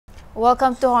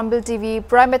Welcome to HornbillTV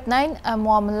Prime at 9. I'm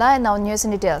Mohammed and now news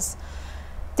in details.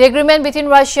 The agreement between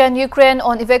Russia and Ukraine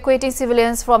on evacuating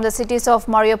civilians from the cities of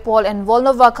Mariupol and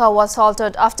Volnovakha was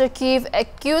halted after Kyiv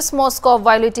accused Moscow of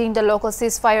violating the local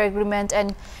ceasefire agreement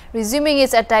and resuming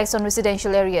its attacks on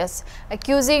residential areas.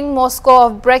 Accusing Moscow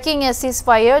of breaking a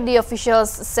ceasefire, the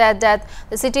officials said that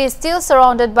the city is still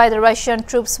surrounded by the Russian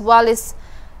troops while its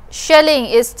shelling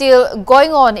is still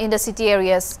going on in the city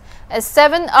areas. A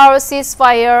 7-hour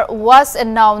ceasefire was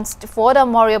announced for the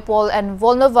Mariupol and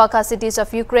Volnovakha cities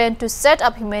of Ukraine to set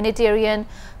up humanitarian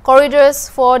corridors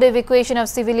for the evacuation of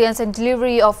civilians and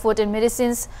delivery of food and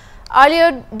medicines.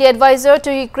 Earlier, the advisor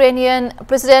to Ukrainian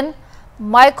President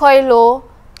Mikhailo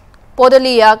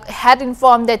Podolyak had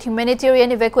informed that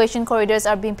humanitarian evacuation corridors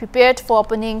are being prepared for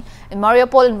opening in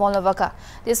Mariupol and Volnovakha.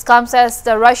 This comes as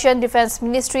the Russian Defense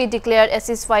Ministry declared a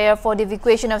ceasefire for the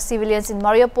evacuation of civilians in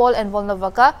Mariupol and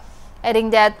Volnovakha,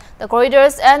 adding that the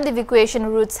corridors and the evacuation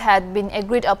routes had been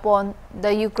agreed upon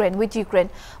with Ukraine.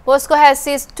 Moscow has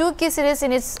seized two key cities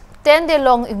in its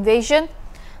 10-day-long invasion,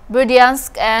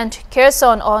 Berdyansk and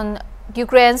Kherson on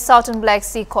Ukraine's southern Black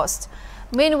Sea coast.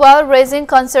 Meanwhile, raising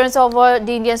concerns over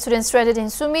the Indian students stranded in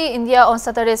Sumy, India on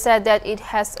Saturday said that it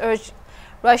has urged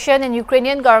Russian and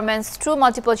Ukrainian governments through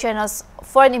multiple channels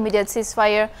for an immediate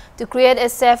ceasefire to create a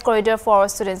safe corridor for our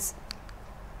students.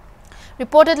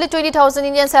 Reportedly, 20,000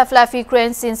 Indians have left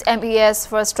Ukraine since MEA's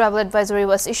first travel advisory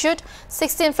was issued.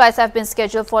 16 flights have been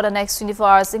scheduled for the next 24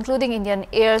 hours, including Indian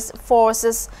Air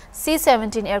Force's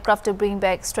C-17 aircraft to bring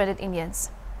back stranded Indians.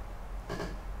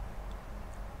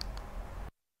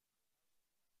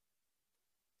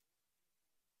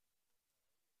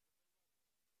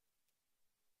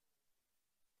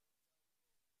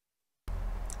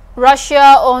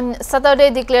 Russia on Saturday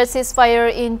declared ceasefire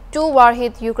in two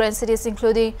war-hit Ukraine cities,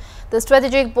 including the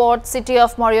strategic port city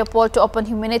of Mariupol, to open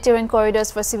humanitarian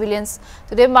corridors for civilians.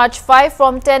 Today, March 5,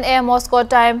 from 10 a.m. Moscow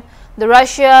time, the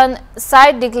Russian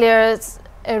side declares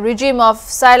a regime of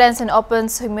silence and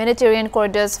opens humanitarian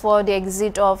corridors for the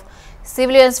exit of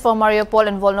civilians from Mariupol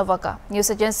and Volnovakha.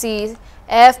 News agency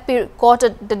AFP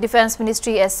quoted the Defense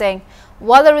Ministry as saying,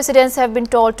 "While the residents have been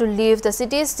told to leave the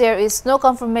cities, there is no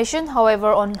confirmation,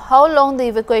 however, on how long the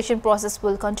evacuation process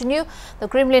will continue. The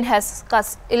Kremlin has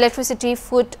cut electricity,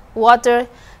 food, water,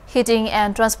 heating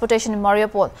and transportation in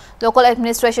Mariupol." Local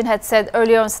administration had said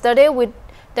earlier on Saturday, with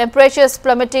temperatures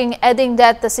plummeting, adding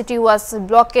that the city was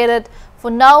blockaded.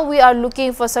 "For now, we are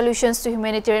looking for solutions to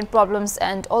humanitarian problems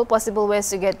and all possible ways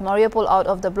to get Mariupol out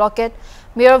of the blockade,"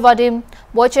 Mayor Vadim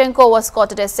Boychenko was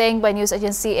quoted as saying by news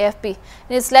agency AFP.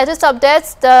 In its latest updates,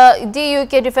 the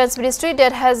UK Defense Ministry,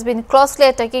 that has been closely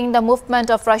attacking the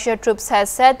movement of Russian troops, has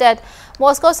said that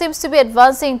Moscow seems to be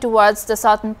advancing towards the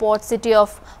southern port city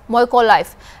of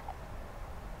Mykolaiv,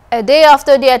 a day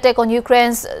after the attack on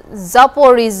Ukraine's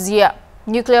Zaporizhzhia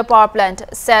nuclear power plant,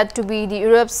 said to be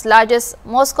Europe's largest.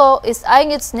 Moscow is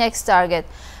eyeing its next target.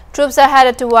 Troops are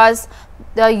headed towards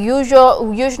the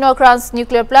Yuzhno-Kransk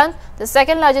nuclear plant, the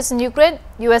second largest in Ukraine.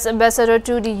 U.S. Ambassador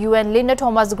to the UN Linda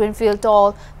Thomas-Greenfield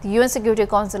told the UN Security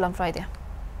Council on Friday.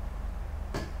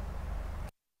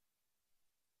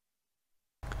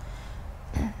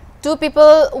 Two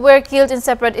people were killed in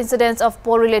separate incidents of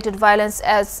poll-related violence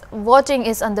as voting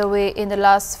is underway in the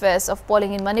last phase of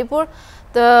polling in Manipur.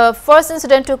 The first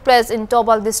incident took place in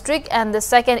Tobal district and the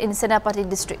second in Senapati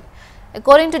district.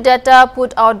 According to data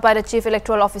put out by the Chief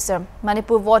Electoral Officer,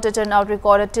 Manipur voter turnout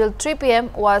recorded till 3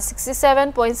 p.m. was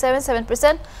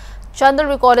 67.77%, Chandal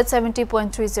recorded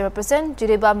 70.30%,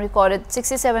 Jiribam recorded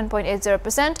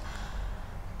 67.80%,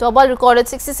 Tobal recorded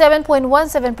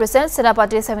 67.17%,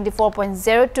 Senapati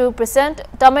 74.02%,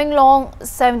 Tamenglong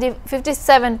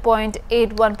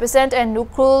 57.81% and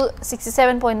Ukhrul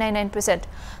 67.99%.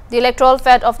 The electoral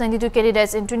fate of 92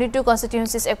 candidates in 22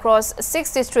 constituencies across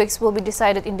 6 districts will be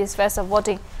decided in this phase of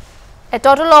voting. A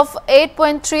total of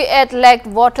 8.38 lakh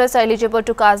voters are eligible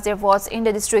to cast their votes in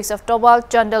the districts of Tobal,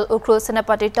 Chandal, Ukhrul,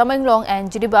 Senapati, Tamenglong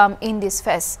and Jiribam in this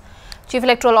phase, Chief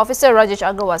Electoral Officer Rajesh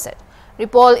Agarwal said.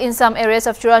 Repoll in some areas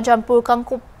of Churachandpur,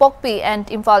 Kangpokpi and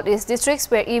Imphal East districts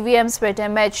where EVMs were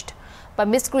damaged by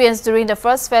miscreants during the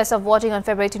first phase of voting on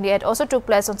February 28 also took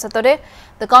place on Saturday.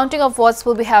 The counting of votes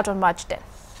will be held on March 10.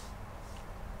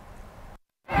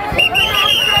 Fire!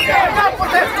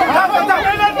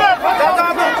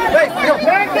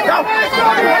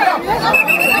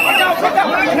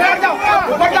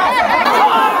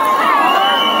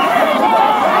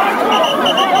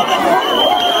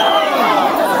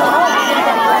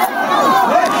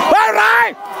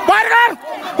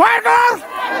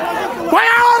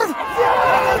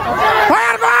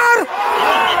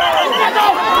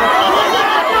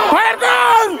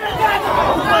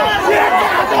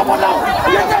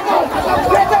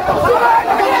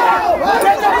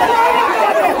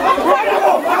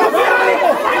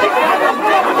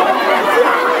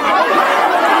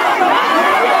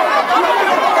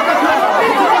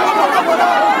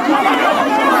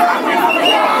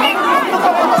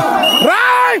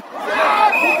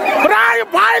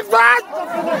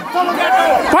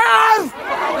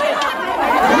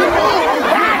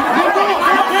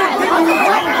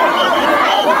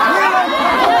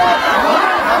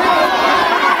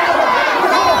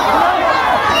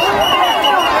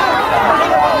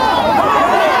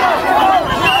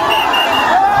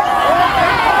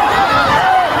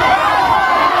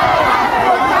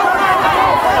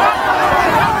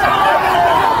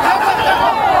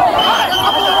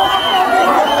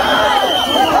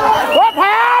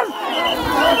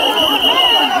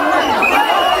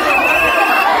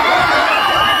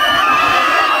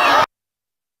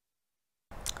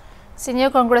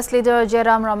 Senior Congress leader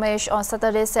Jairam Ramesh on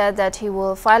Saturday said that he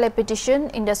will file a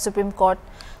petition in the Supreme Court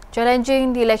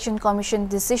challenging the Election Commission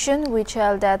decision which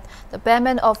held that the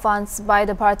payment of funds by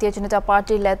the Bharatiya Janata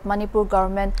Party-led Manipur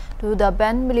government to the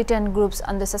banned militant groups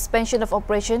under suspension of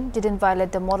operation didn't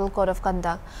violate the Model Code of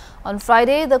Conduct. On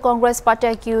Friday, the Congress party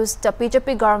accused the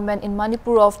BJP government in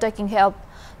Manipur of taking help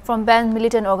from banned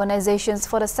militant organizations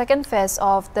for the second phase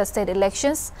of the state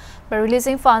elections by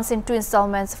releasing funds in 2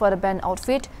 installments for the banned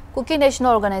outfit, Kuki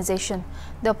National Organization.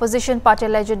 The opposition party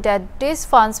alleged that these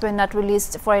funds were not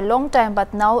released for a long time,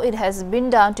 but now it has been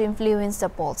done to influence the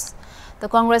polls. The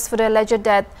Congress further alleged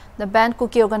that the banned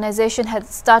Kuki organization had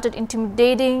started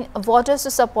intimidating voters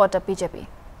to support the BJP.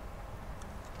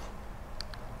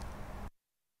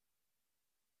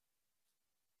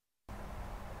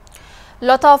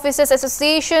 Lotha Officers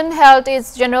Association held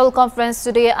its general conference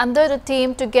today under the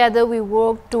theme Together We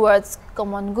Work Towards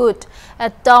Common Good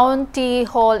at Town Tea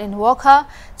Hall in Wokha.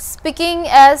 Speaking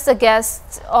as a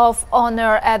guest of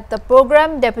honor at the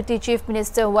program, Deputy Chief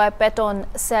Minister Y. Peton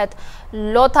said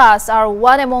Lothas are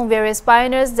one among various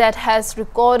pioneers that has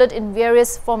recorded in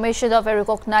various formations of a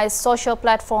recognized social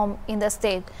platform in the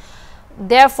state.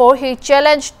 Therefore, he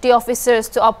challenged the officers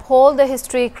to uphold the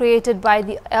history created by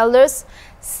the elders,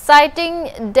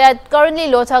 citing that currently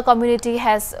Lotha community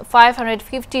has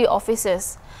 550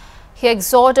 officers. He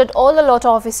exhorted all the Lotha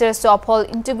officers to uphold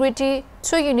integrity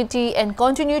through unity and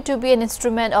continue to be an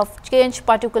instrument of change,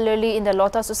 particularly in the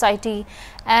Lotha society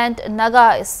and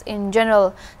Nagas in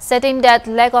general, stating that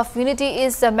lack of unity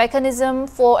is a mechanism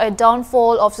for a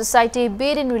downfall of society,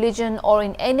 be it in religion or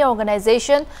in any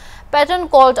organization. Patton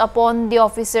called upon the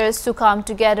officers to come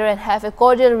together and have a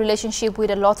cordial relationship with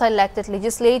the Lotha elected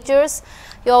legislatures.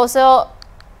 He also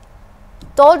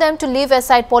told them to leave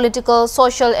aside political,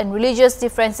 social and religious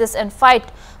differences and fight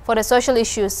for the social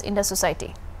issues in the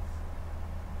society.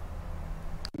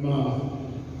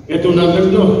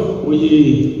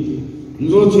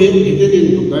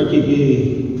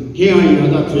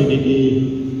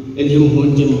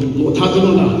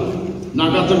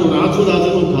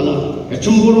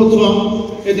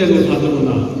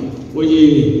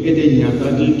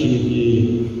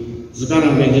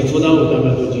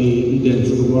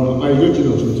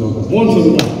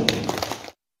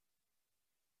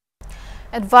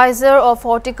 Advisor of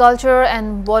Horticulture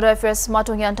and Border Affairs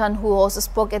Matung Yantan, who also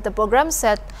spoke at the program,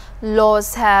 said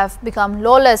laws have become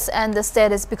lawless and the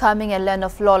state is becoming a land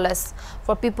of lawless,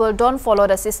 for people don't follow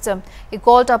the system. He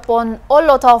called upon all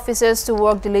Lotha officers to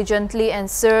work diligently and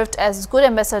served as good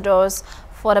ambassadors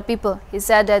for the people. He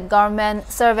said that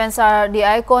government servants are the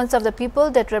icons of the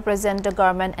people that represent the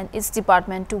government and its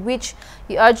department, to which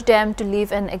he urged them to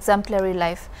live an exemplary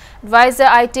life. Advisor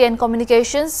IT and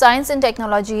Communications, Science and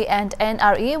Technology and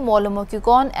NRE Molomo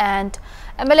Kukon and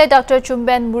MLA Dr.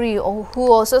 Chumben Muri,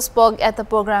 who also spoke at the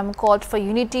program, called for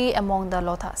unity among the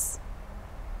Lothas.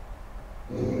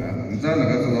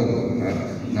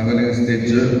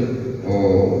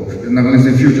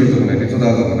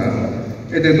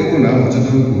 This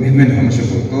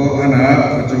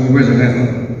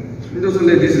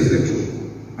is the truth.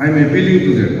 I am appealing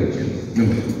to their conscience. No,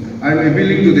 I am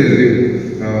appealing to their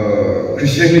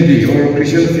Christianity or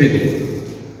Christian faith.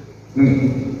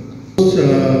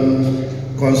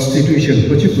 Constitution,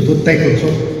 which is put take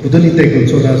control, put only take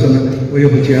control as an way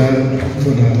of which are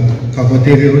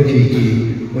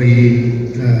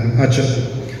we Hacha.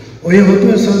 We have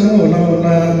to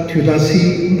Sana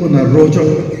Tudasi Muna Rojo.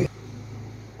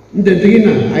 The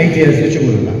ideas which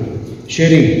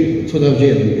sharing so that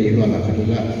they will not have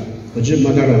Madarana.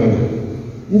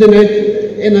 In the night,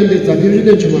 and then the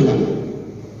Zabuji Chumala.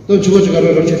 Don't you watch a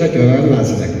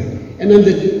and then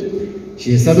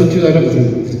she started to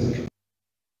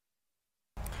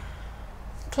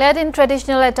Clad in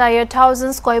traditional attire,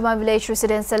 thousands Kohima village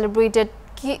residents celebrated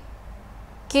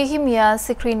Kihimia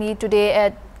Sikrini today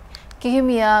at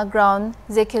Kihimia ground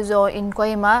Zekezo in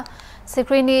Kohima.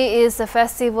 Sikrini is a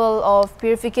festival of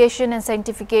purification and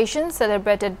sanctification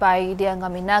celebrated by the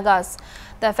Angami Nagas.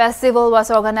 The festival was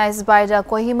organized by the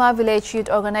Kohima Village Youth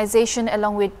Organization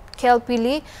along with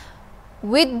Kelpili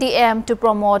with the aim to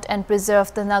promote and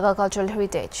preserve the Naga cultural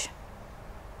heritage.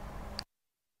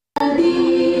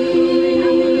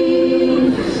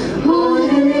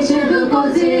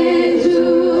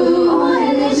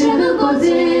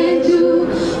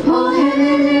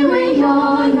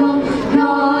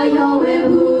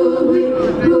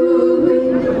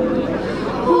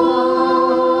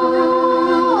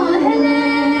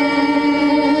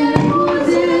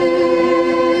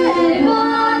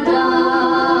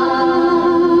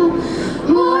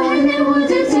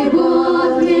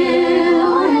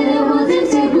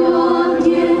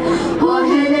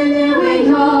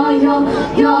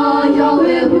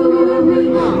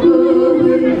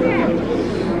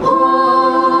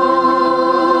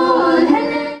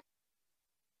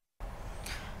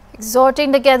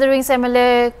 Exhorting the gatherings,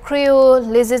 MLA Kriu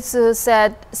Lizitsu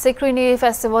said Sikrini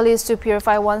festival is to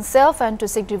purify oneself and to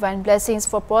seek divine blessings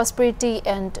for prosperity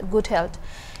and good health.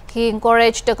 He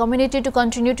encouraged the community to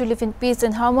continue to live in peace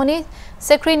and harmony.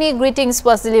 Sikrini greetings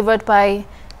was delivered by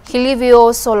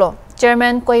Hilivio Solo,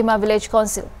 Chairman Kohima Village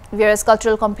Council. Various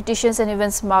cultural competitions and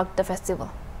events marked the festival.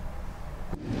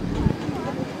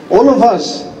 All of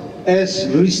us as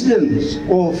residents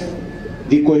of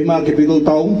the Kohima capital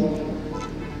town,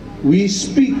 we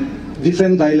speak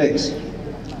different dialects.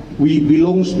 We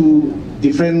belong to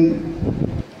different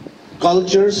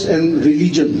cultures and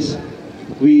religions.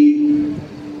 We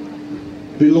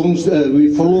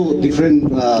follow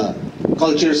different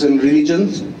cultures and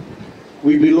religions.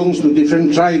 We belong to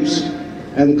different tribes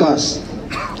and castes.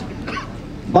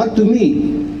 But to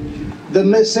me, the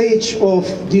message of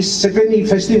this Sikrini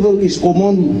festival is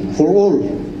common for all: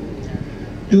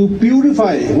 to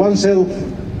purify oneself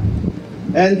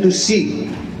and to seek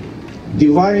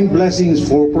divine blessings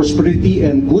for prosperity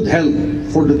and good health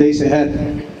for the days ahead.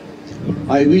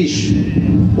 I wish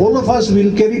all of us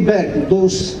will carry back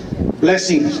those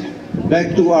blessings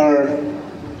back to our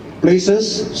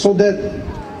places so that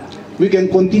we can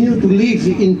continue to live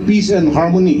in peace and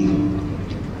harmony.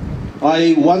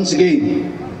 I once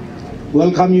again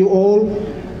welcome you all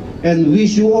and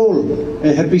wish you all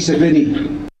a happy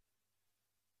Sikrini.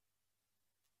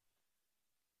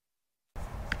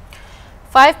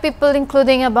 5 people,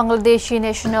 including a Bangladeshi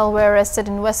national, were arrested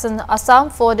in Western Assam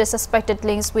for their suspected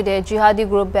links with a jihadi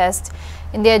group based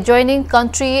in the adjoining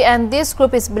country, and this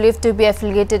group is believed to be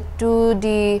affiliated to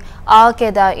the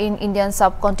Al-Qaeda in Indian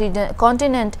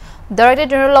subcontinent. Director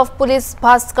General of Police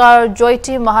Bhaskar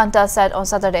Jyoti Mahanta said on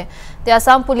Saturday. The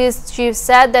Assam police chief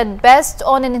said that based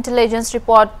on an intelligence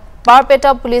report,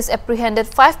 Barpeta police apprehended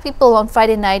 5 people on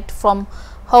Friday night from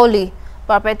Holi,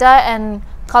 Barpeta and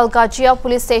Kalkachia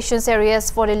police stations areas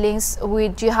for the links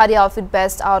with jihadi outfit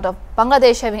based out of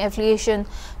Bangladesh having affiliation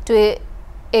to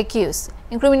accused.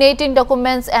 Incriminating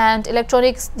documents and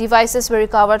electronic devices were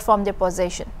recovered from their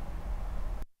possession.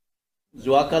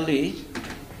 Joakali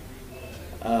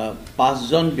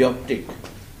Pasjon Bioptic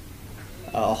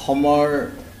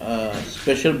Homor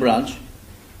Special Branch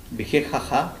Bishek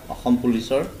Shakha Ahom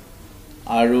Policeor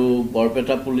Aru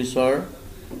Barpeta Policeor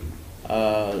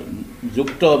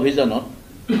Jukto Abhijanot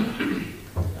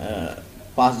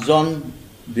 5 জন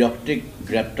ব্যক্তিক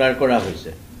গ্ৰেপ্তাৰ কৰা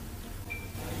হৈছে।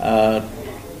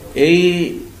 এই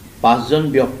 5 জন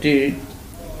ব্যক্তিৰ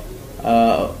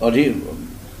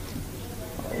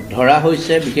ধৰা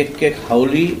হৈছে বিশেষকৈ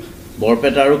হাউলি,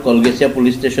 বৰপেটা আৰু কলগেছিয়া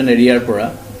পুলিচ ষ্টেচন এৰিয়াৰ পৰা,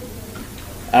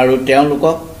 আৰু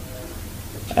তেওঁলোকক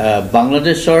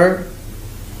বাংলাদেশৰ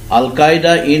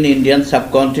আল-কায়দা ইন ইণ্ডিয়ান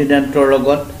সাবকন্টিনেণ্টৰ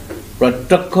লগত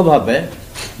প্ৰত্যক্ষভাৱে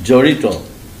জড়িত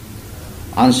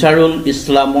আনসাৰুল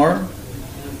ইছলামৰ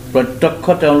প্ৰত্যক্ষ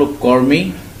তেওঁলোক কৰ্মী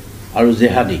আৰু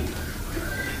জেহাদী।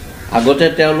 আগতে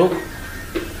তেওঁলোক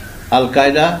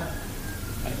আল-কায়দা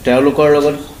তেওঁলোকৰ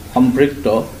লগত সম্পৃক্ত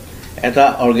এটা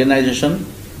অৰ্গেনাইজেশ্যন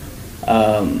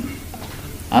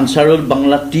আনসাৰুল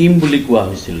বাংলা টিম বুলি কোৱা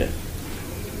হৈছিল,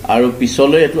 আৰু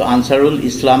পিছলৈ এইটো আনসাৰুল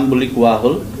ইছলাম বুলি কোৱা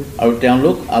হ'ল, আৰু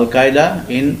তেওঁলোক আল-কায়দা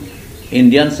ইন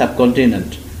ইণ্ডিয়ান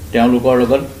সাবকন্টিনেণ্ট তেওঁলোকৰ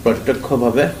লগত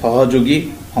প্ৰত্যক্ষভাৱে সহযোগী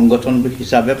সংগঠন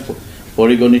হিচাপে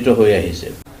পৰিগণিত হৈ আহিছে।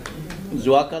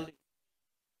 যোৱাকালি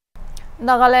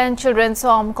Nagaland Children's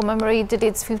Home commemorated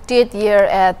its 50th year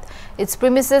at its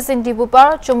premises in Dibupar,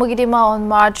 Chomogidima on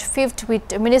March 5th with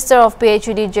Minister of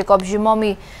PHUD Jacob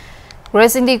Jumomi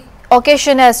gracing the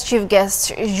occasion as chief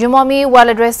guest. Jumomi, while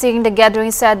addressing the gathering,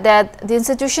 said that the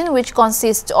institution, which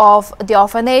consists of the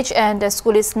orphanage and the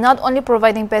school, is not only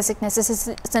providing basic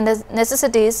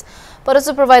necessities but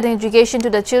also providing education to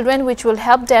the children, which will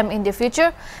help them in the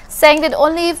future, saying that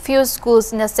only few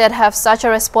schools in the state have such a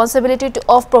responsibility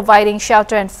of providing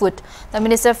shelter and food. The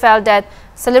minister felt that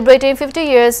celebrating 50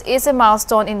 years is a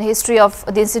milestone in the history of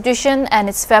the institution and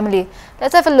its family.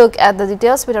 Let's have a look at the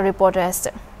details with our reporter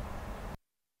Esther.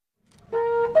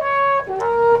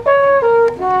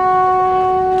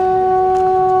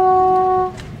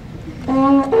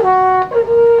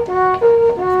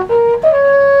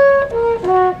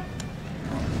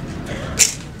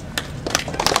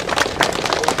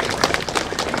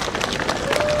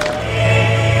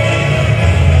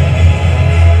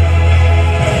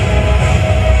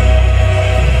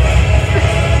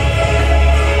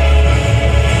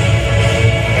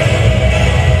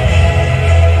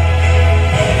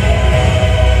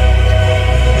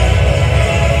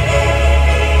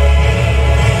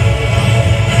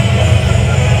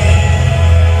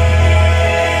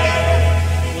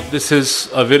 This is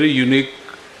a very unique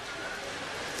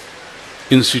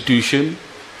institution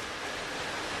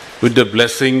with the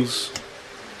blessings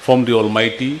from the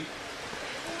Almighty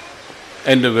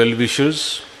and the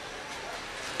well-wishers.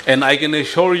 And I can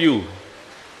assure you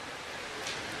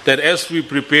that as we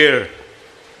prepare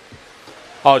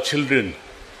our children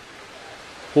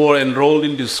who are enrolled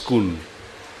in this school,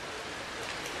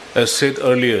 as said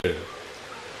earlier,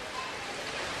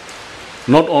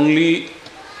 not only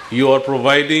you are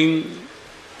providing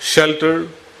shelter,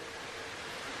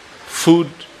 food,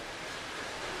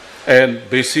 and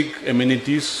basic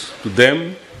amenities to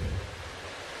them,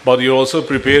 but you're also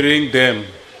preparing them,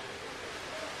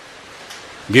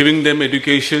 giving them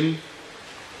education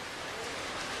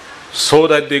so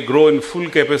that they grow in full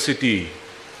capacity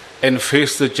and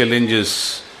face the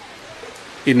challenges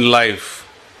in life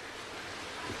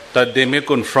that they may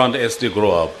confront as they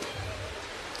grow up.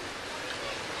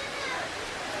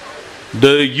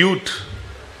 The youth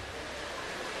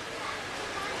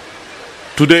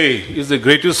today is the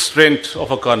greatest strength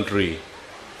of a country,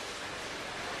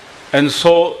 and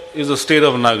so is the state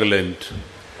of Nagaland.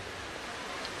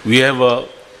 We have a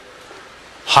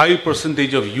high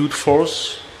percentage of youth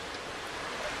force.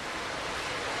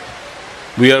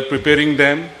 We are preparing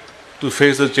them to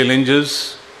face the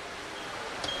challenges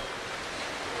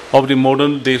of the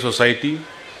modern day society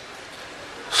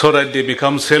so that they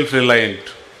become self-reliant.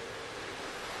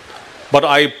 But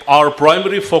our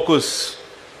primary focus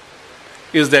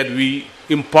is that we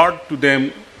impart to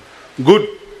them good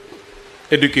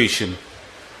education,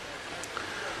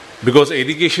 because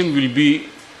education will be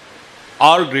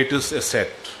our greatest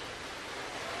asset,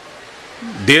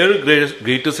 their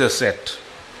greatest asset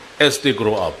as they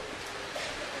grow up.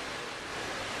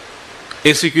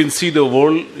 As you can see, the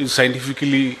world is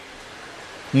scientifically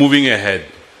moving ahead.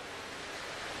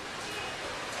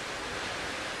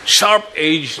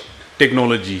 Sharp-edged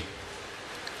technology.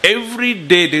 Every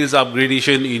day there is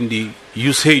upgradation in the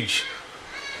usage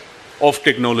of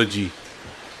technology,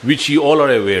 which you all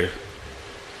are aware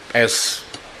as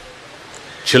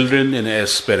children and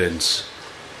as parents.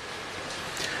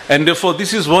 And therefore,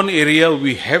 this is one area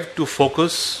we have to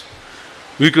focus.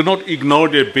 We cannot ignore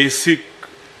the basic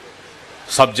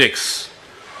subjects.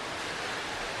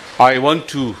 I want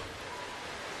to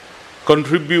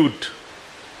contribute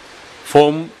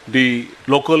from the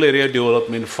local area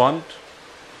development fund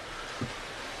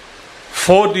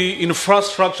for the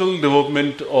infrastructural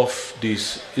development of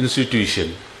this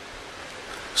institution.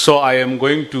 So I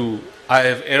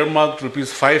have earmarked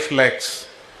rupees 5 lakhs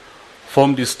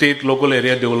from the state local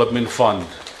area development fund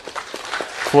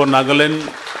for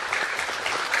Nagaland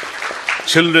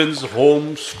Children's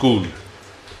Home School.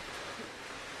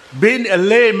 Being a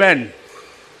layman,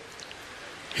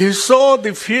 he saw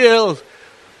the field,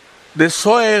 the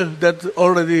soil that's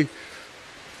already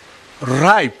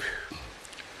ripe,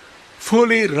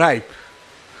 fully ripe.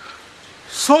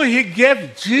 So he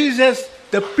gave Jesus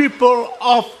the people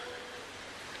of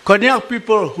Konyak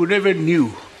people who never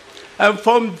knew. And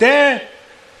from there,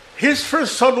 his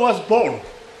first son was born.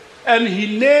 And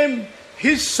he named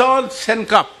his son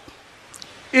Senkap.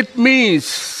 It means,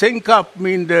 Senkap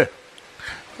means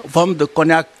from the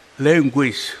Konyak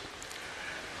language.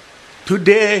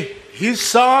 Today, his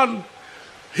son,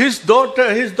 his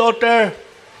daughter,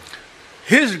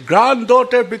 his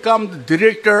granddaughter become the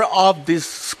director of this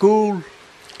school.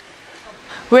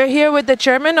 We're here with the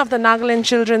chairman of the Nagaland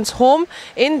Children's Home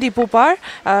in Dipupar,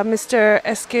 Mr.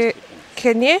 S.K.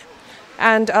 Kenye.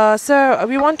 And sir,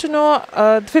 we want to know,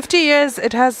 50 years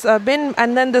it has been,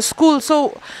 and then the school.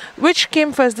 So which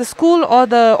came first, the school or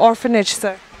the orphanage,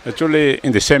 sir? Actually,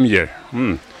 in the same year,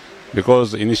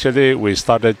 because initially we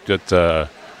started at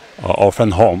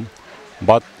orphan home,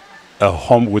 but a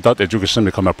home without education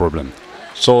become a problem.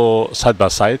 So side by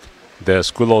side, the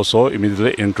school also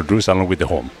immediately introduced along with the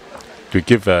home to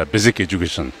give basic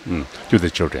education to the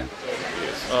children.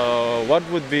 What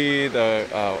would be the,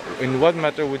 in what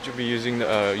matter would you be using,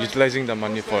 utilizing the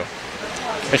money for?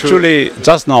 Actually,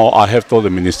 just now I have told the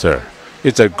minister,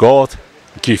 it's a God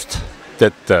gift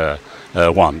that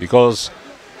one, because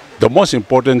the most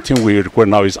important thing we require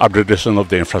now is upgradation of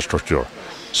the infrastructure.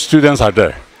 Students are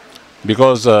there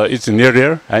because it's near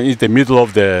here and it's the middle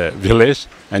of the village,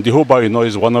 and Jehovah,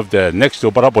 is one of the next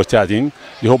to Barabostiadin.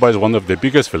 Jehovah is one of the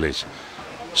biggest village.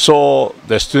 So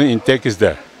the student intake is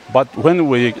there. But when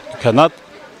we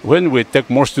take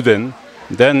more students,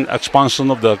 then expansion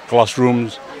of the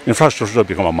classrooms, infrastructure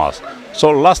become a must. So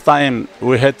last time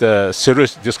we had a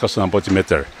serious discussion about the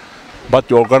matter, but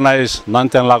to organize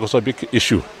Nantan Lag was a big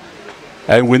issue.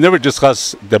 And we never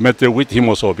discussed the matter with him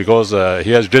also because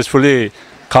he has gracefully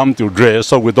come to Dre,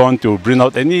 so we don't want to bring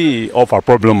out any of our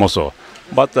problem also.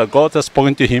 But God has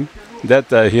spoken to him that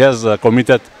he has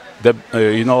committed the,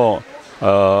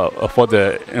 for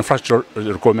the infrastructure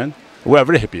requirement. We are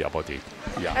very happy about it.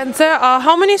 Yeah. And sir,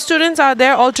 how many students are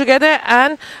there altogether,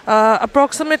 and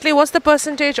approximately what's the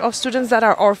percentage of students that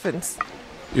are orphans?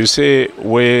 You see,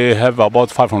 we have about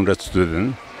 500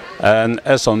 students, and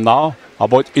as of now,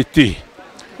 about 80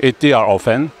 are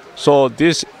orphan. So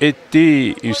these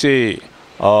 80, you see,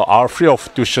 are free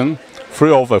of tuition,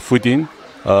 free of feeding,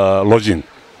 lodging.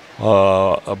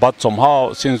 But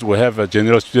somehow, since we have a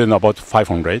general student about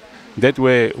 500, that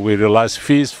way we realize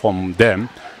fees from them.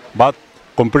 But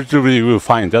comparatively, we will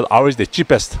find that ours is the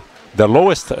cheapest, the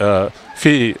lowest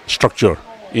fee structure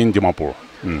in Dimapur.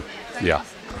 Yeah.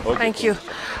 Okay. Thank you.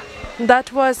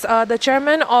 That was the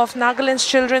chairman of Nagaland's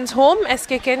Children's Home,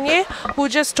 S.K. Kenye, who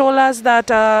just told us that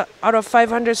out of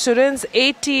 500 students,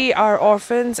 80 are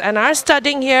orphans and are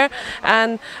studying here,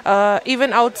 and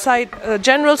even outside,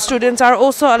 general students are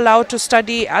also allowed to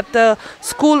study at the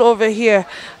school over here.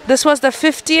 This was the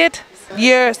 50th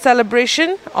year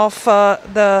celebration of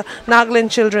the Nagaland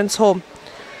Children's Home.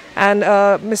 And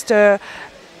Mr.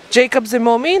 Jacob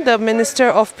Zimomi, the Minister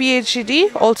of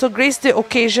PhD, also graced the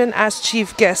occasion as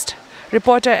chief guest.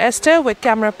 Reporter Esther with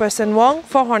camera person Wong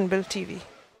for Hornbill TV.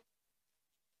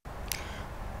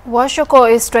 Washoko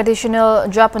is traditional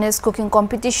Japanese cooking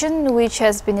competition which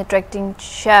has been attracting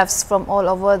chefs from all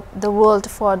over the world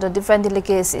for the different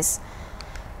delicacies.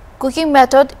 Cooking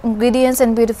method, ingredients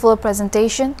and beautiful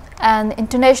presentation, and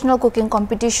international cooking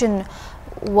competition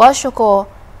Washoko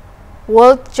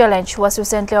World Challenge was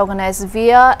recently organized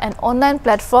via an online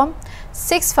platform.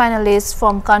 6 finalists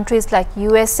from countries like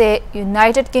USA,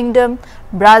 United Kingdom,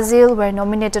 Brazil were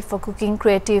nominated for cooking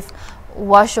creative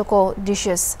Washoko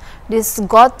dishes. This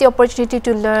got the opportunity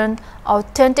to learn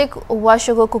authentic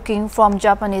Washoko cooking from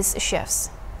Japanese chefs.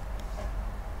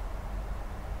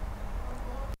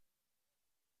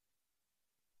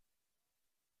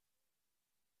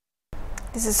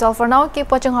 This is all for now.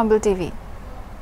 Keep watching Hornbill TV.